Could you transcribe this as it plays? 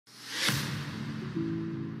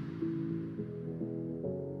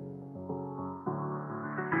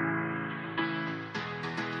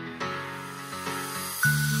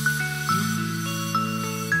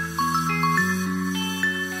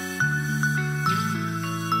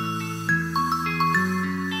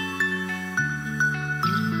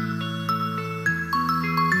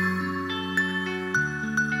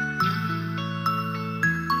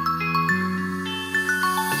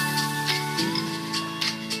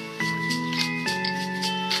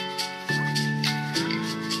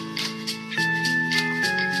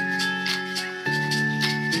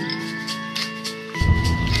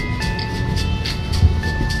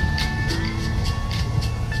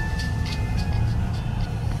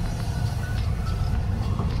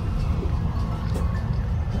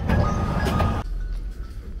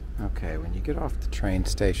you get off the train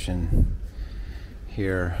station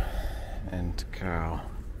here in Takao,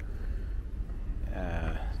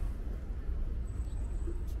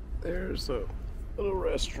 there's a little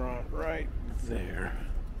restaurant right there.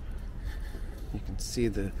 You can see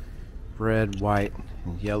the red, white,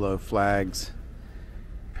 and yellow flags.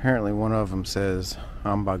 Apparently one of them says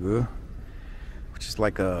hambagu, which is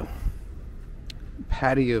like a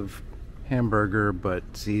patty of hamburger but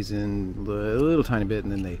seasoned a little tiny bit,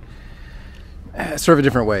 and then they serve it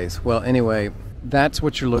different ways. Well, anyway, that's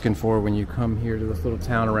what you're looking for when you come here to this little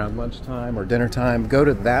town around lunchtime or dinner time. Go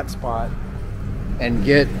to that spot and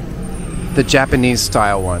get the Japanese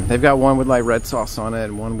style one. They've got one with like red sauce on it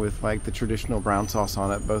and one with like the traditional brown sauce on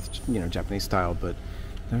it, both, you know, Japanese style. But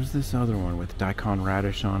there's this other one with daikon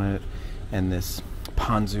radish on it and this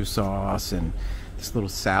ponzu sauce and this little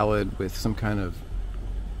salad with some kind of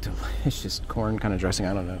delicious corn kind of dressing.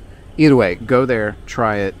 I don't know. Either way, go there,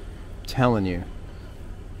 try it. I'm telling you,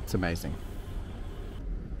 it's amazing.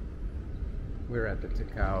 We're at the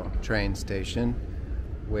Takao train station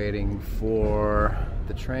waiting for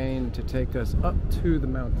the train to take us up to the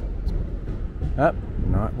mountains. Up,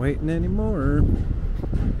 not waiting anymore.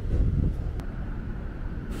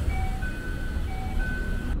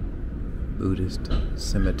 Buddhist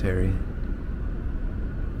cemetery.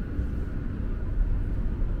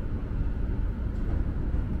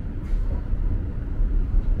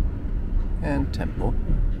 And temple.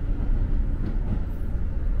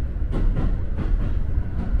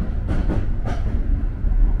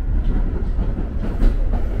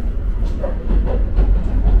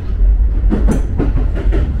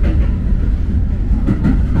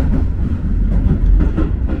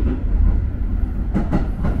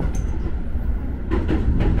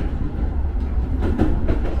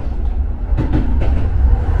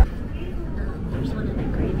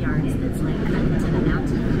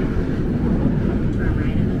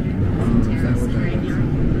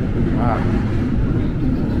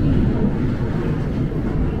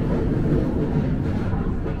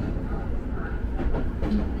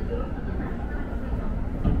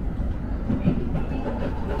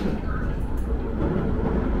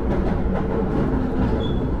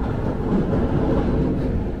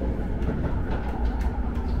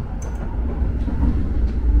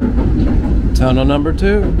 Tunnel number 2.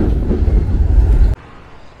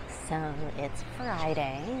 So it's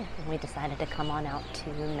Friday, and we decided to come on out to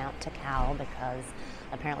Mount Takao because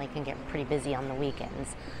apparently it can get pretty busy on the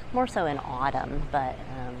weekends, more so in autumn, but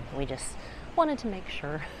we just wanted to make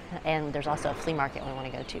sure. And there's also a flea market we want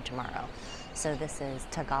to go to tomorrow. So this is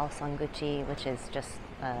Takao Sanguchi, which is just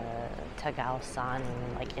Takao-san,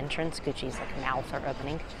 like entrance. Guchi's like mouth or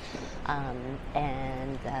opening.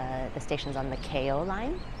 And the station's on the Keio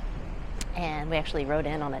line. And we actually rode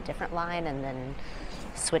in on a different line and then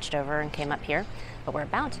switched over and came up here. But we're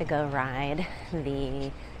about to go ride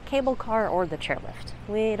the cable car or the chairlift.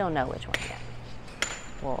 We don't know which one yet.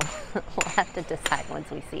 We'll have to decide once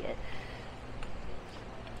we see it.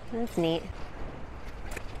 That's neat.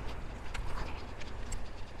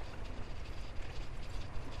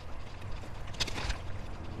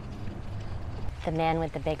 The man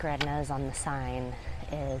with the big red nose on the sign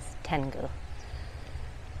is Tengu.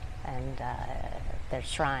 And their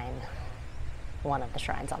shrine, one of the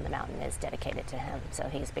shrines on the mountain, is dedicated to him, so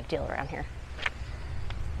he's a big deal around here.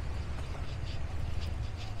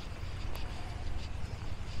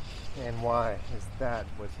 And why is that?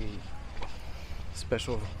 Was he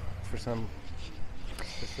special for some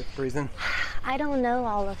specific reason? I don't know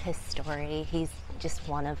all of his story. He's just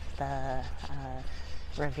one of the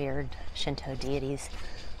revered Shinto deities.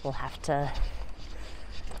 We'll have to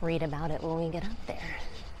read about it when we get up there.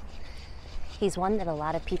 He's one that a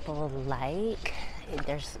lot of people like.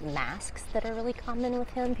 There's masks that are really common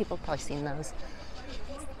with him. People have probably seen those.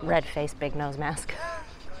 Red face, big nose mask.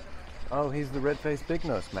 Oh, he's the red face, big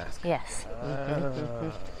nose mask. Yes.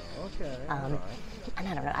 Okay. And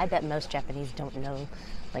I don't know, I bet most Japanese don't know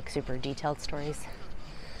like super detailed stories.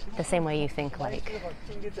 The same way you think like,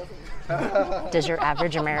 does your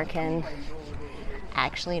average American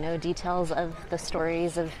actually know details of the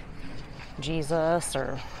stories of Jesus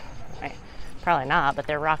or... Probably not, but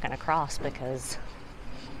they're rocking a cross because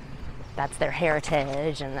that's their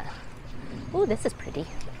heritage. And ooh, this is pretty.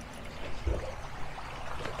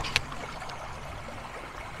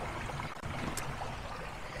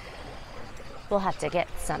 We'll have to get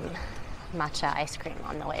some matcha ice cream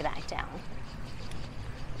on the way back down.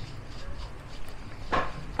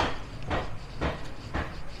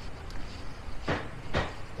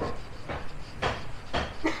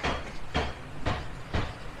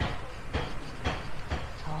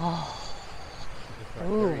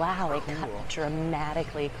 wow, it got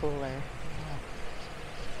dramatically cooler.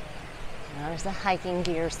 Now there's a hiking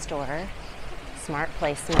gear store. Smart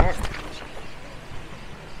placement.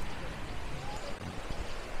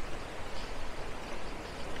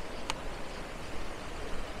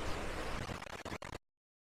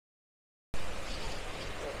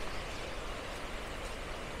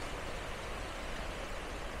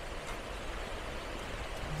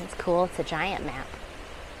 It's cool, it's a giant map.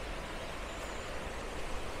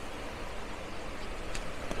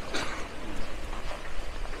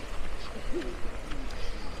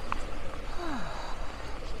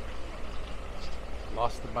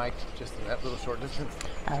 Lost the bike just in that little short distance.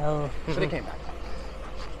 Oh. But it came back.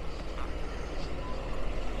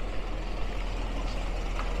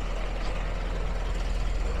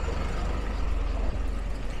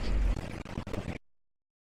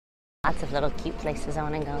 Lots of little cute places I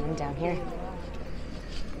want to go in down here.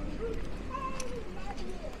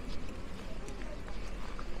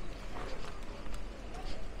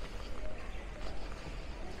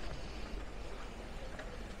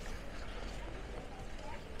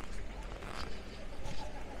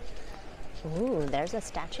 Ooh, there's a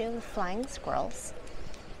statue of flying squirrels.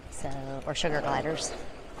 Or sugar gliders.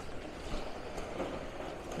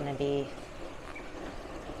 I'm gonna be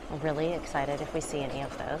really excited if we see any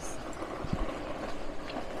of those.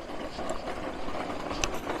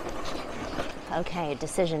 Okay,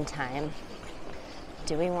 decision time.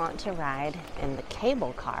 Do we want to ride in the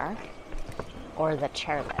cable car or the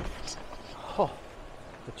chairlift? Oh,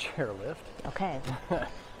 the chairlift. Okay.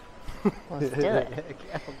 Let's do it.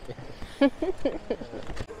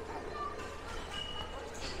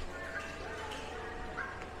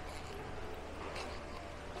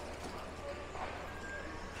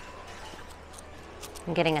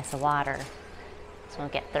 I'm getting us a water, so we'll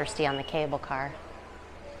get thirsty on the cable car.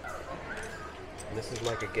 This is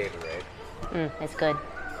like a Gatorade. It's good.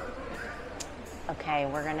 Okay,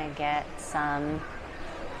 we're gonna get some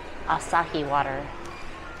Asahi water.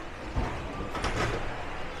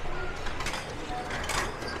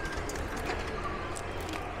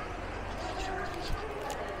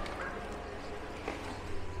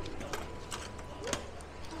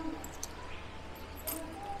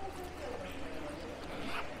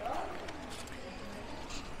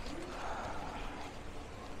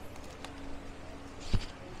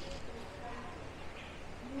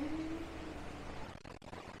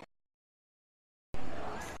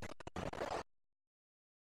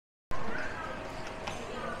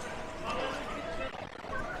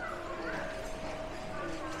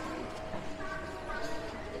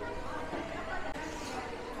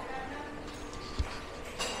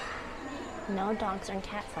 No dogs or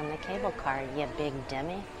cats on the cable car, you big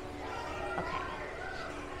dummy. Okay.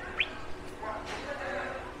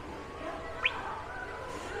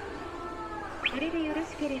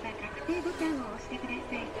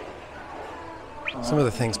 Some of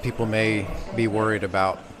the things people may be worried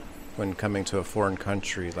about when coming to a foreign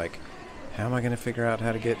country, like, how am I going to figure out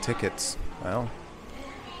how to get tickets? Well,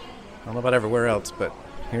 I don't know about everywhere else, but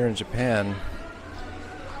here in Japan,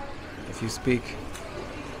 if you speak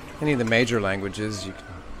any of the major languages, you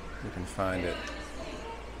can find it.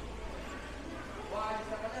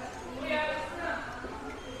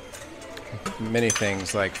 Many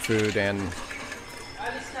things like food and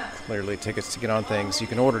clearly tickets to get on things you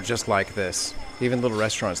can order just like this. Even little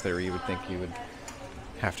restaurants there, you would think you would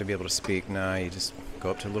have to be able to speak. Nah, you just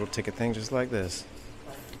go up to a little ticket thing just like this.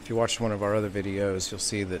 If you watch one of our other videos, you'll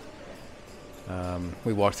see that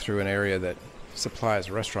we walked through an area that supplies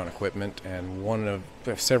restaurant equipment, and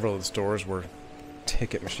several of the stores were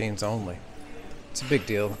ticket machines only. It's a big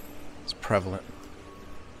deal. It's prevalent.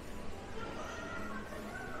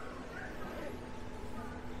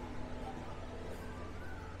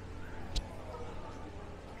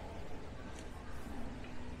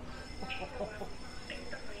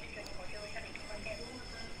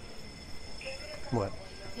 What?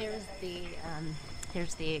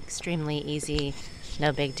 Here's the extremely easy,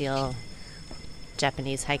 no big deal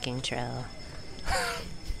Japanese hiking trail.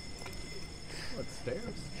 What, stairs?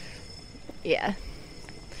 Yeah.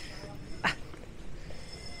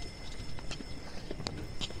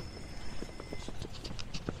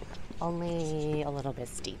 Only a little bit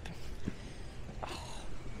steep.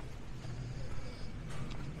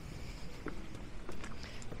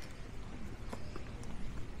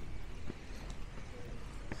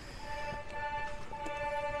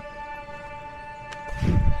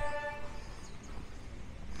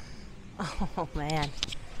 Oh man.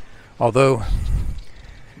 Although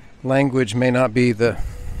language may not be the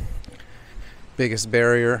biggest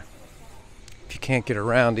barrier, if you can't get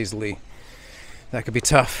around easily, that could be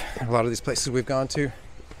tough. A lot of these places we've gone to,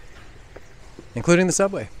 including the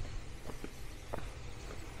subway.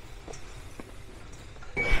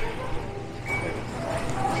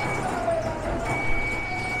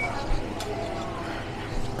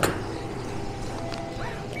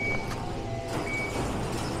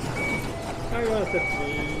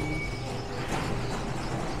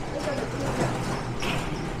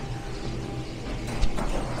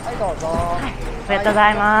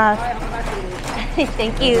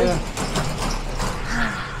 Thank you.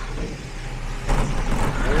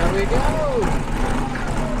 There we go.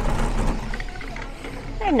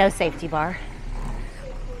 There's no safety bar.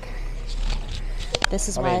 This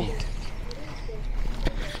is why.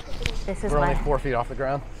 This is We're why. only 4 feet off the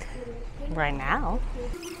ground. Right now.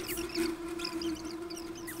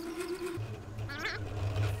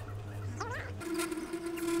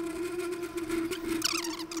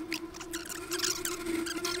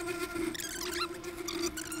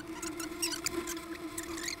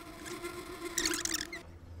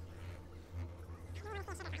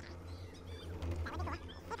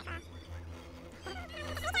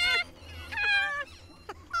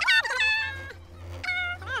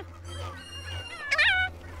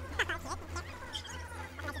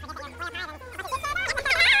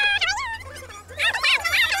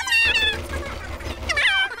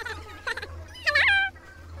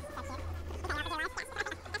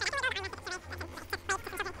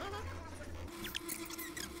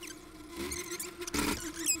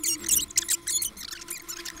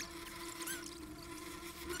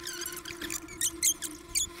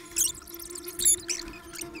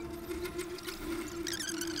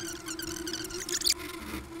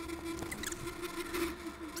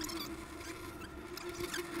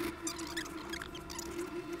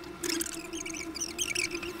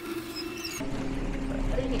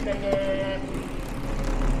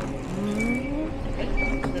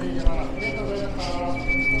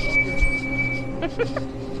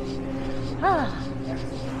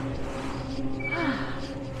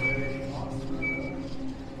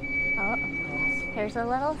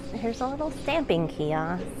 Here's a little stamping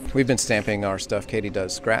kiosk. We've been stamping our stuff. Katie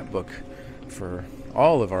does scrapbook for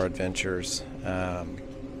all of our adventures.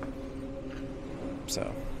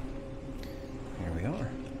 So here we are.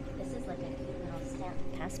 This is like a cute little stamp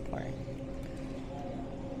passport.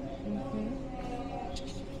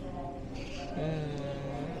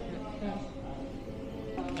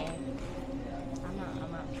 Okay.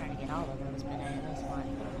 I'm not trying to get all of those, but I at least want.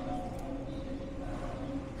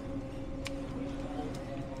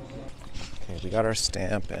 Okay, we got our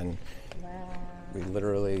stamp, and we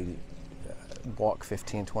literally walk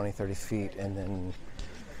 15, 20, 30 feet, and then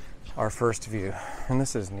our first view. And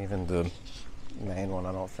this isn't even the main one,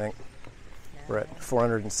 I don't think. We're at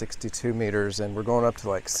 462 meters, and we're going up to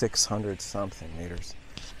like 600 something meters.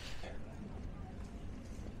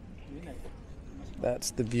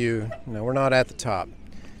 That's the view. No, we're not at the top.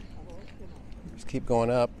 Just keep going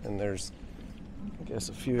up, and there's, I guess,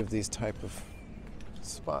 a few of these type of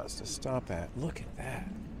spots to stop at. Look at that.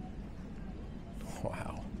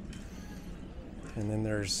 Wow. And then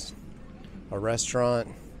there's a restaurant,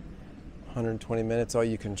 120 minutes, all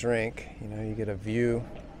you can drink. You know, you get a view.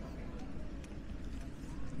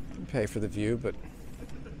 You pay for the view, but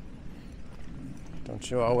don't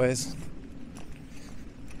you always?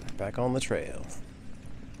 Back on the trail.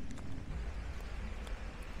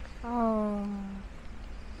 Oh.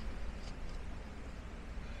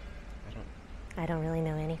 I don't really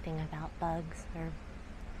know anything about bugs or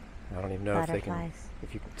I don't even know butterflies.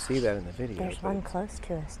 if you can see that in the video. There's one close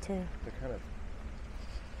to us too. They're kind of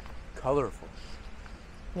colorful.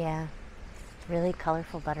 Yeah, really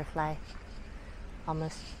colorful butterfly.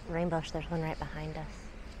 Almost rainbow. There's one right behind us.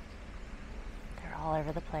 They're all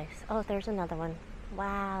over the place. Oh, there's another one.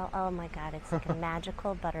 Wow. Oh my God, it's like a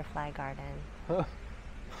magical butterfly garden. What?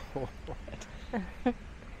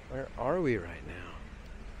 Where are we right now?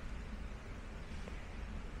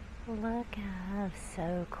 Look out,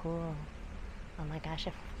 so cool. Oh my gosh,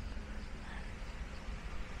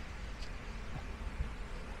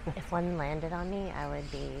 if one landed on me, I would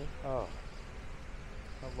be... Oh,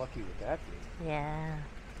 how lucky would that be? Yeah.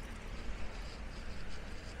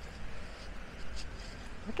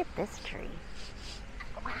 Look at this tree.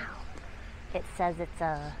 Wow. It says it's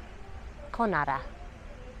a conara.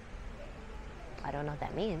 I don't know what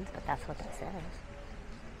that means, but that's what that says.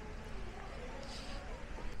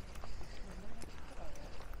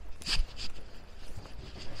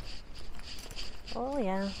 Oh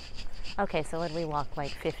yeah. Okay, so would we walk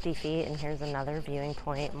like 50 feet and here's another viewing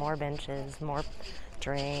point, more benches, more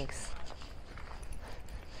drinks.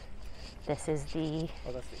 This is the...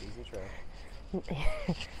 Oh, that's the easy trail.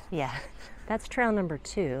 Yeah, that's trail number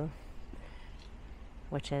 2,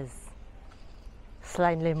 which is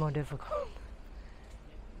slightly more difficult.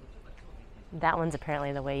 That one's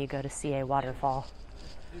apparently the way you go to see a waterfall.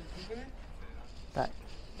 But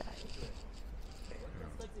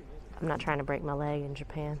I'm not trying to break my leg in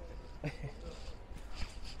Japan.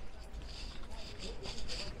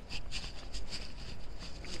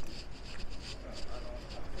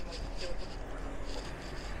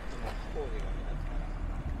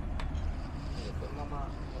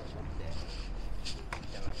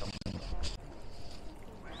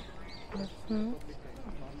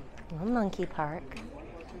 A monkey park.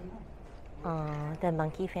 The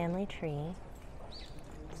monkey family tree.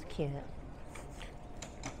 It's cute.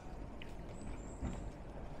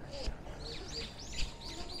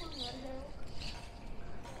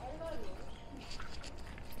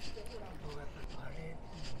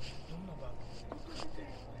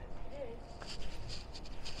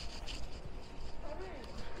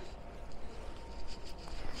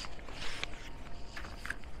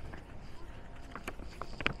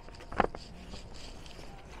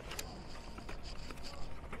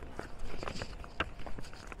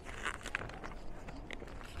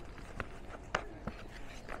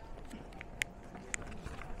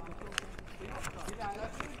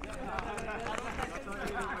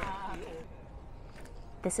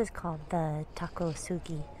 This is called the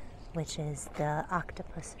Takao, which is the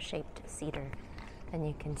octopus-shaped cedar. And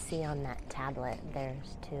you can see on that tablet,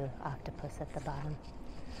 there's 2 octopus at the bottom.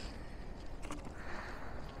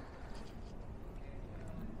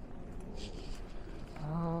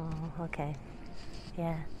 Oh, okay.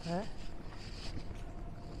 Yeah.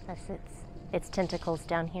 That's its tentacles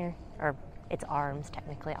down here, or its arms.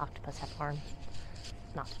 Technically, octopus have arms,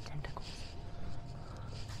 not tentacles.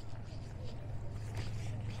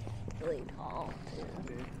 Really tall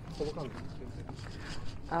too.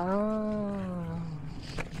 Oh,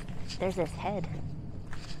 there's this head.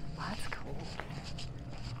 Oh, that's cool.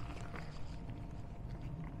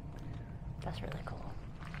 That's really cool.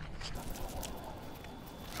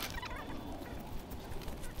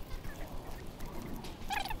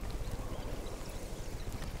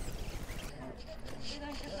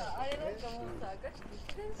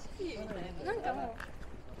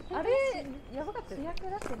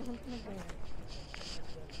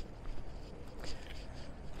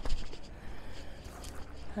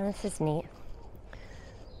 Oh, this is neat.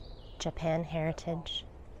 Japan Heritage.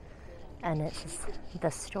 And it's the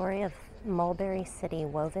story of Mulberry City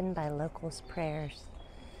woven by locals' prayers.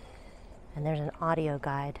 And there's an audio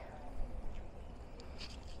guide.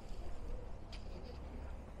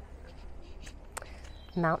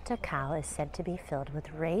 Mount Takao is said to be filled with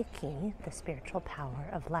Reiki, the spiritual power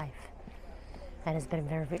of life, and has been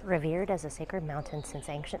revered as a sacred mountain since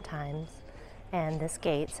ancient times, and this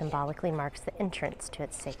gate symbolically marks the entrance to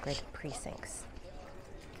its sacred precincts.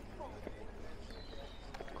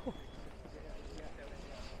 Cool.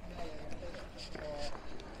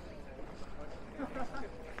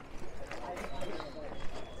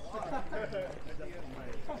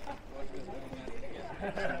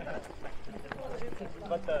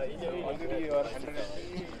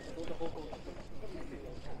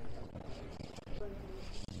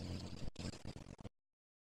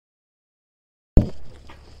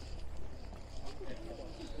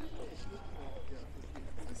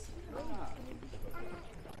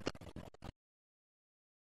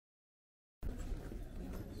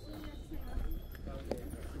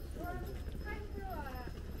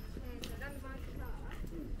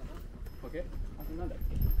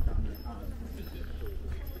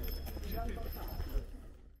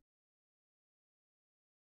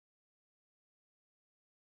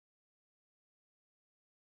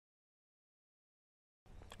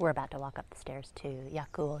 We're about to walk up the stairs to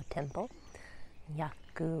Yakuo Temple,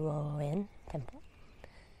 Yakuoin Temple,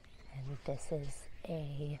 and this is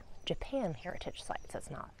a Japan Heritage Site, so it's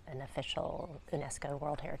not an official UNESCO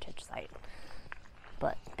World Heritage Site,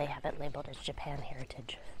 but they have it labeled as Japan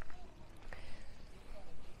Heritage.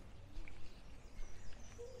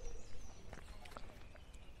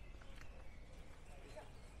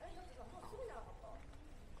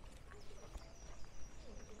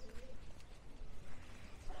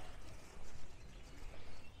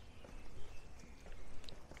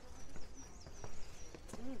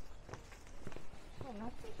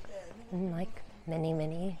 And like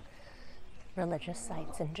many religious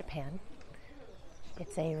sites in Japan,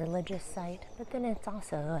 it's a religious site, but then it's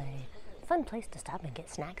also a fun place to stop and get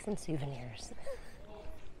snacks and souvenirs.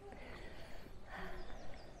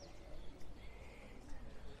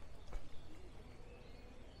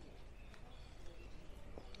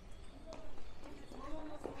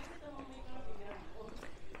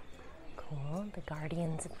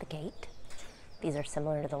 ones at the gate. These are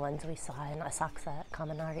similar to the ones we saw in Asakusa at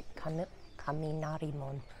Kaminarimon.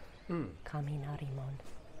 Kaminarimon.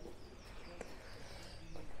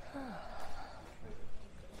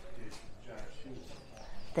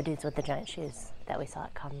 The dudes with the giant shoes that we saw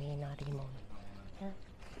at Kaminarimon. Yeah.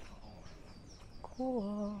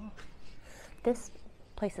 Cool. This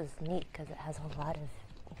place is neat because it has a lot of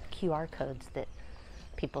QR codes that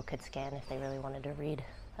people could scan if they really wanted to read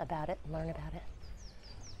about it and learn about it.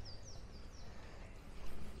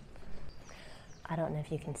 I don't know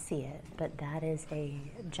if you can see it, but that is a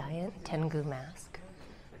giant Tengu mask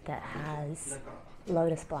that has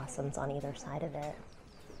lotus blossoms on either side of it.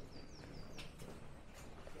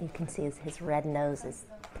 You can see his red nose is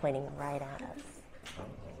pointing right at us.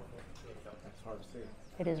 It's hard to see.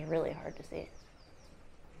 It is really hard to see.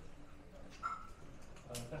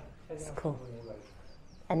 It's cool.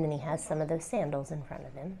 And then he has some of those sandals in front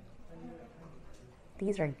of him.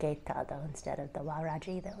 These are Geita though, instead of the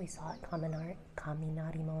Waraji that we saw at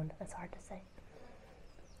Kaminarimon. That's hard to say.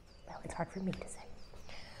 Well, it's hard for me to say.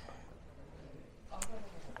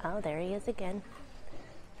 Oh, there he is again.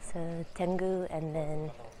 So Tengu and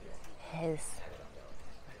then his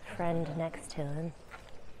friend next to him.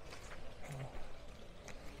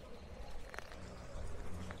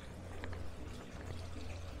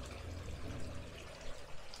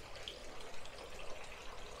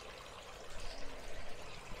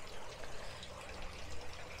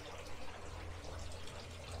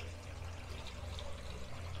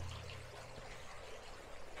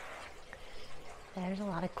 There's a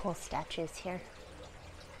lot of cool statues here.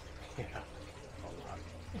 Yeah,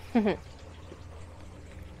 a lot.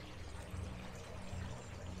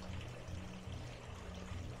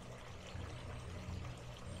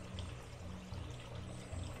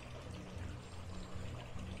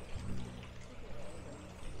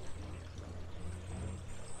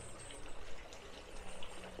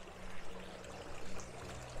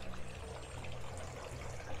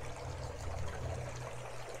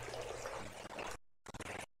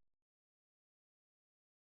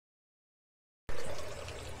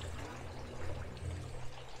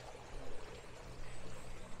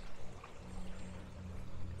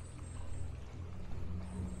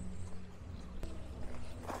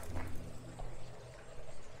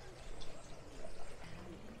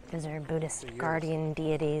 Those are Buddhist guardian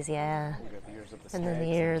deities, yeah. We got the ears of the And then the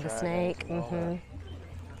snakes ear and of the dragons snake. and all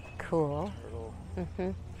that. Cool.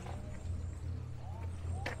 Little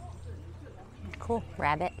Cool.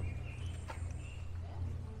 Rabbit.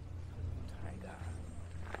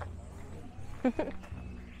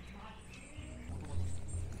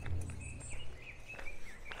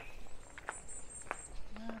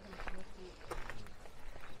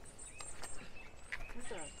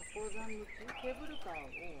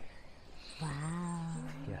 tiger. Wow.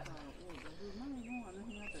 Yeah.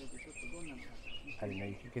 I didn't know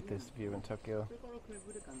you could get this view in Tokyo.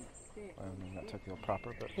 Not Tokyo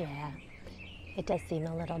proper, but Yeah. It does seem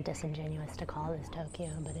a little disingenuous to call this Tokyo,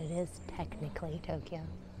 but it is technically Tokyo.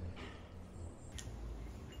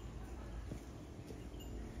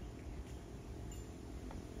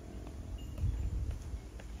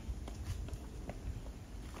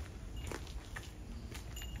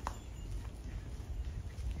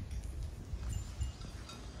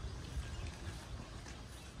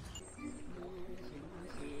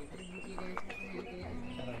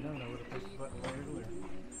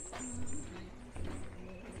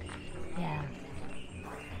 Yeah.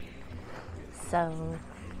 So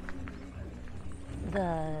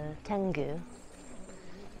the Tengu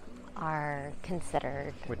are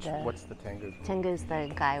considered What's the Tengu? Tengu's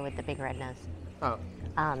the guy with the big red nose. Oh.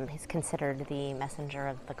 He's considered the messenger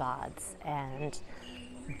of the gods, and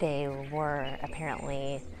they were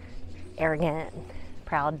apparently arrogant,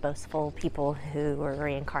 proud, boastful people who were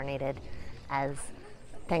reincarnated as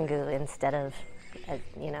Tengu instead of,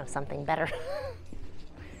 something better.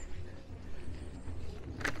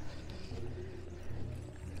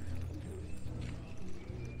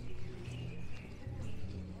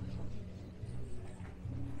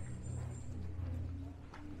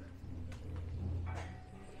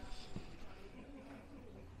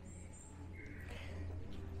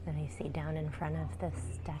 And you see down in front of this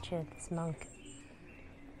statue of this monk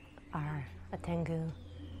are a Tengu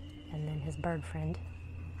and then his bird friend.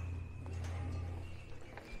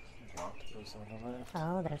 Octopus on the left.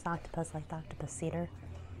 Oh, there's octopus like the octopus cedar.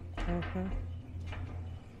 And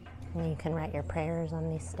you can write your prayers on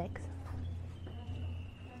these sticks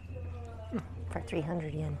for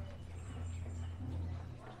 300 yen.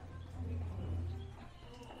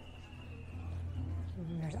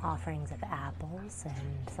 And there's offerings of apples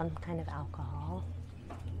and some kind of alcohol.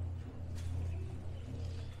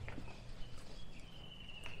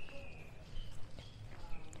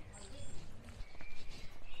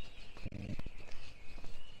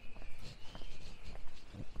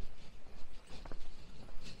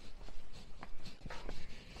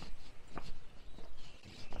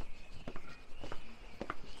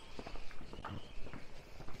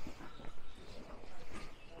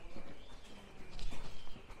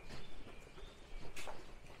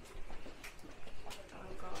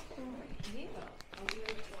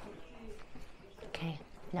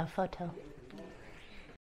 No photo.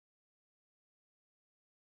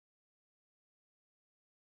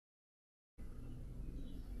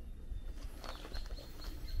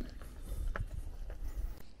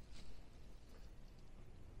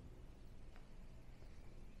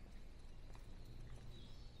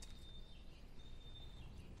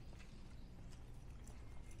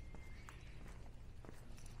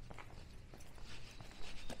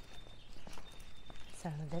 So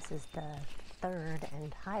this is the third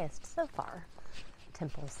and highest so far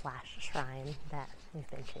temple slash shrine that we've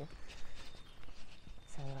been to.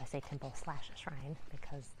 So I say temple slash shrine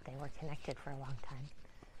because they were connected for a long time.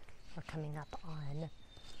 We're coming up on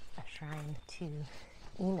a shrine to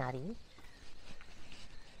Inari.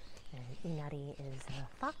 And Inari is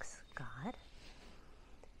a fox god.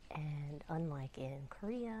 And unlike in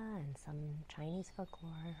Korea and some Chinese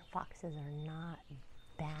folklore, foxes are not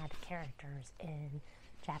bad characters in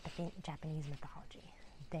Japanese mythology.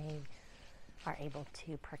 They are able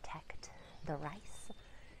to protect the rice,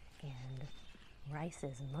 and rice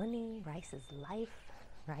is money, rice is life,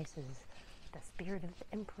 rice is the spirit of the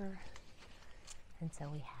emperor. And so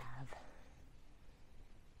we have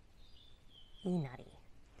Inari.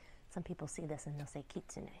 Some people see this and they'll say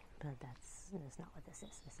kitsune, but that's not what this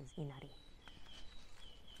is. This is Inari.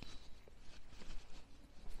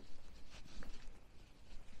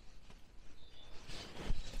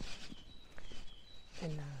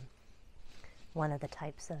 And one of the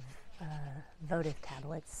types of votive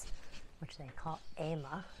tablets, which they call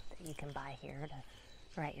ema, that you can buy here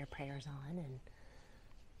to write your prayers on and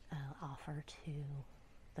offer to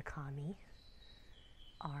the kami,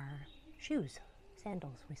 are shoes,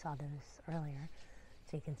 sandals. We saw those earlier.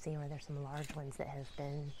 So you can see where there's some large ones that have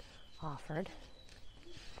been offered,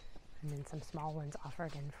 and then some small ones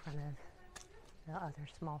offered in front of the other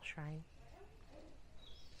small shrine.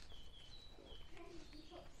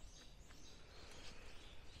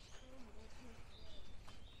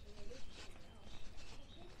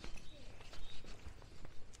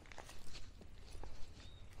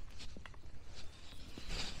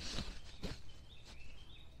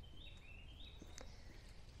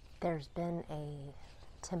 There's been a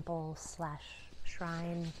temple slash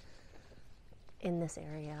shrine in this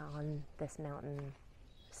area on this mountain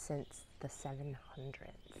since the 700s.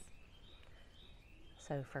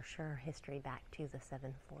 So for sure history back to the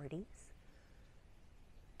 740s.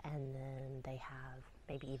 And then they have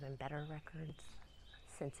maybe even better records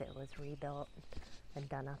since it was rebuilt and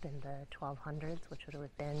done up in the 1200s, which would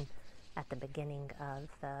have been at the beginning of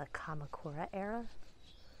the Kamakura era.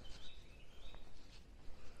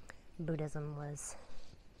 Buddhism was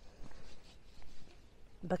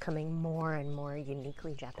becoming more and more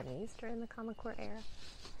uniquely Japanese during the Kamakura era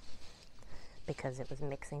because it was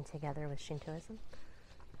mixing together with Shintoism.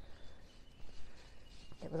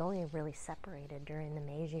 It was only really separated during the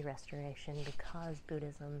Meiji Restoration because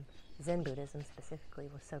Buddhism, Zen Buddhism specifically,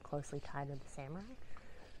 was so closely tied to the samurai,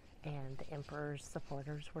 and the emperor's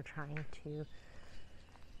supporters were trying to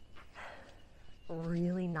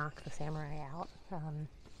really knock the samurai out.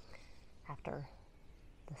 After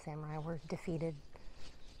the samurai were defeated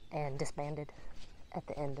and disbanded at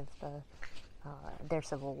the end of their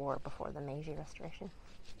civil war before the Meiji Restoration.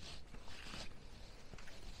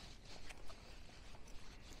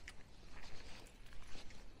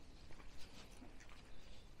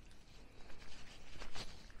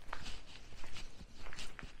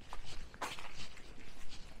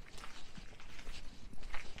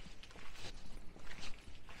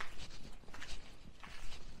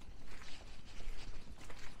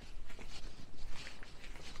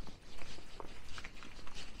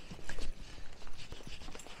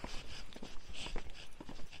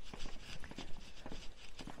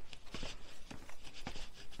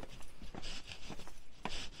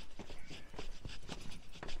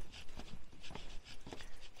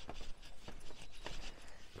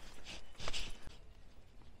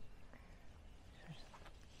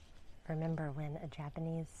 Remember, when a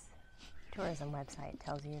Japanese tourism website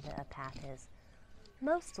tells you that a path is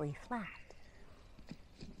mostly flat,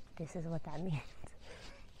 this is what that means.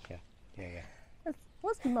 Yeah.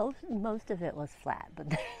 Most of it was flat, but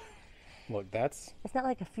Look, it's not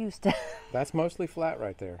like a few steps. that's mostly flat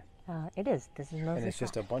right there. It is. This is mostly And it's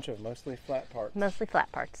just a bunch of mostly flat parts. mostly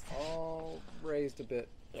flat parts. All raised a bit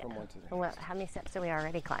from one to the Well, next. how many steps did we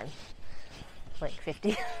already climb? Like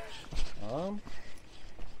 50?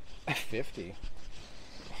 50.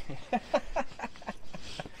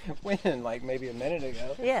 When? Like maybe a minute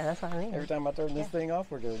ago. Yeah, that's what I mean. Every time I turn this thing off,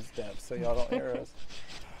 we're doing steps, so y'all don't hear us.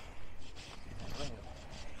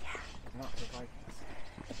 Not like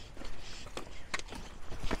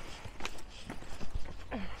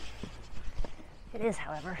this. It is,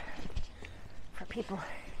 however, for people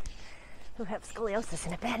who have scoliosis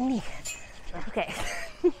and a bad knee. Okay.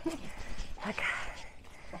 Okay.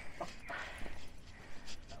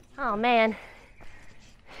 Oh man.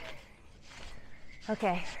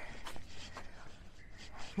 Okay.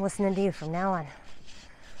 I'm listening to you from now on.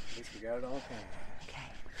 At least we got it all camera.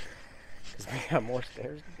 Okay. Because we got more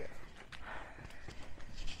stairs to go.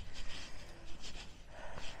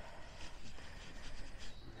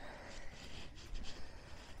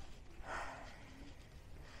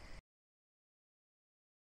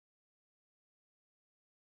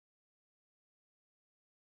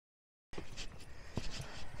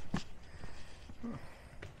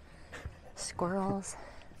 Squirrels,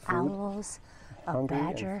 Food. owls, a Hungry and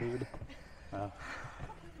badger. food. Wow.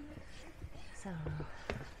 So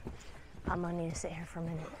I'm gonna need to sit here for a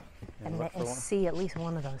minute and look for one? see at least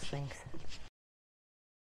one of those things.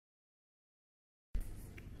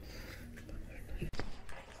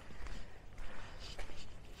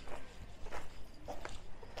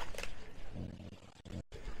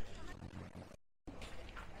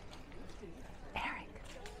 Eric,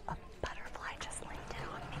 a butterfly just landed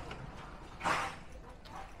on me.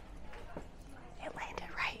 It landed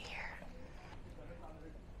right here.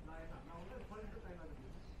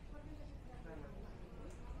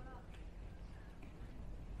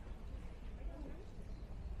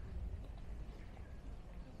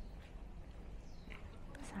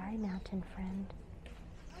 Sorry, mountain friend.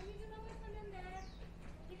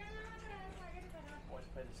 Always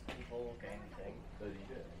play this people game thing. So you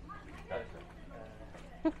do.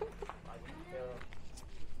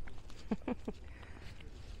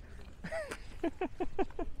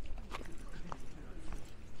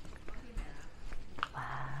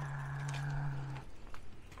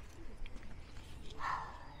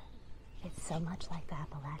 It's so much like the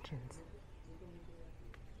Appalachians.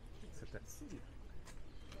 Except that sea.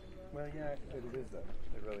 Well, yeah, it is though.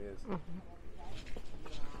 It really is.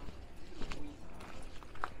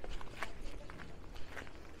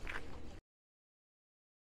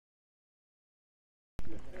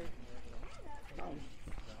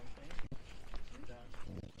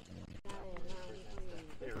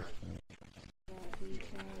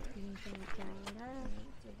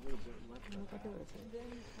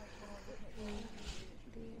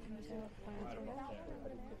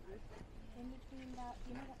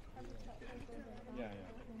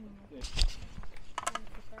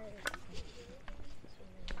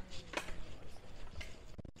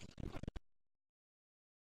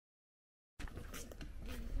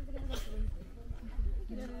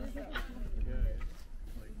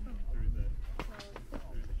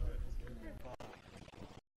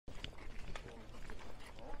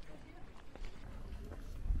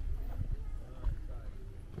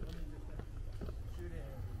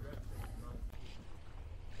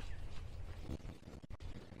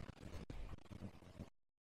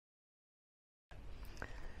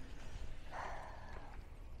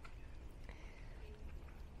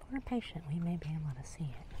 If we're patient, we may be able to see it.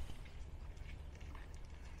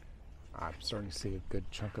 I'm starting to see a good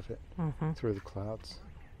chunk of it through the clouds.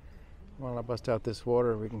 While I bust out this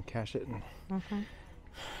water, we can cache it and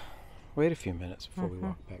wait a few minutes before we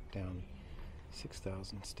walk back down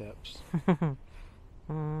 6,000 steps.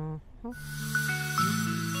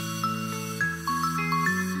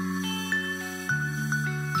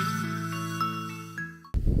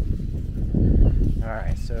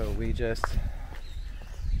 Alright, so we just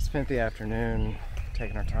spent the afternoon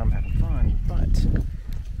taking our time having fun, but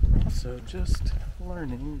we're also just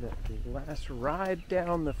learning that the last ride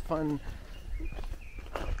down the fun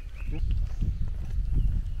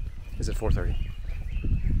is at 4:30.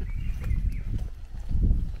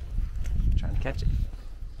 Trying to catch it.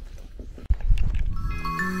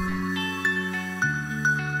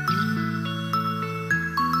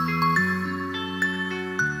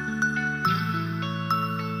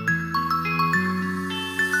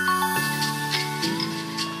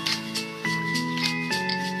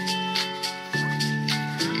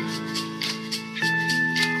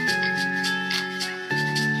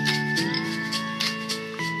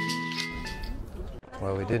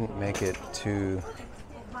 Well, we didn't make it to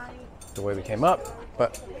the way we came up,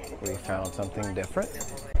 but we found something different.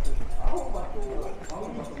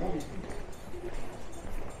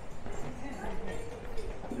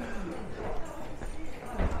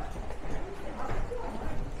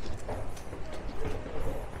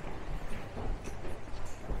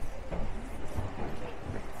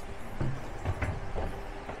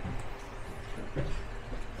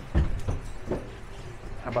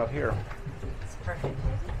 How about here? It's perfect.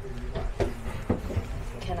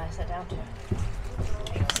 Can I sit down too?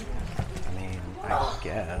 I mean, I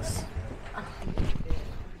guess.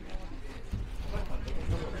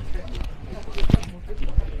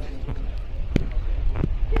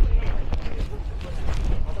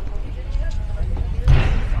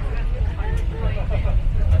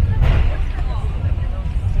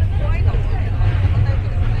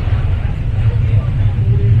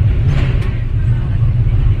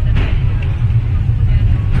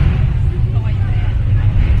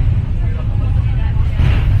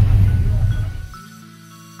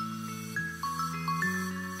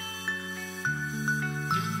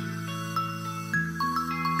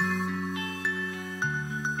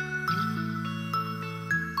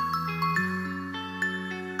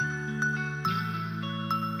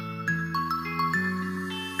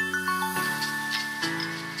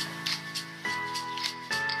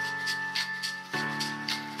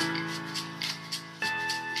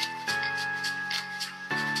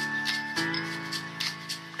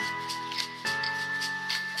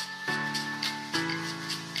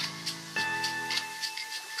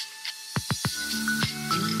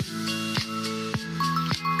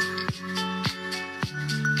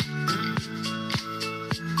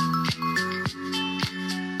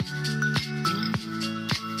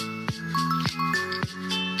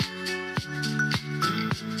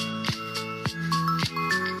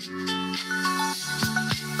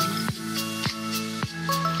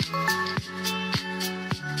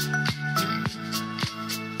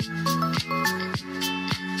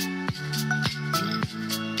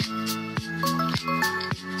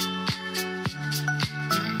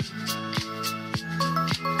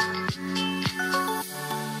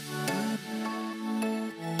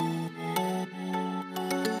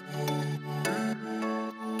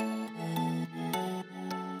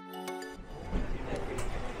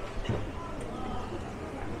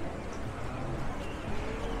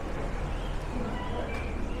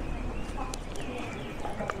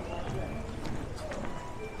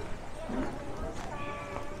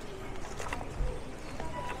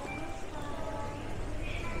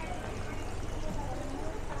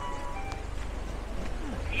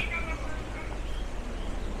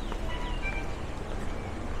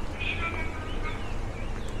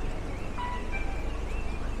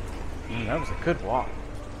 That was a good walk.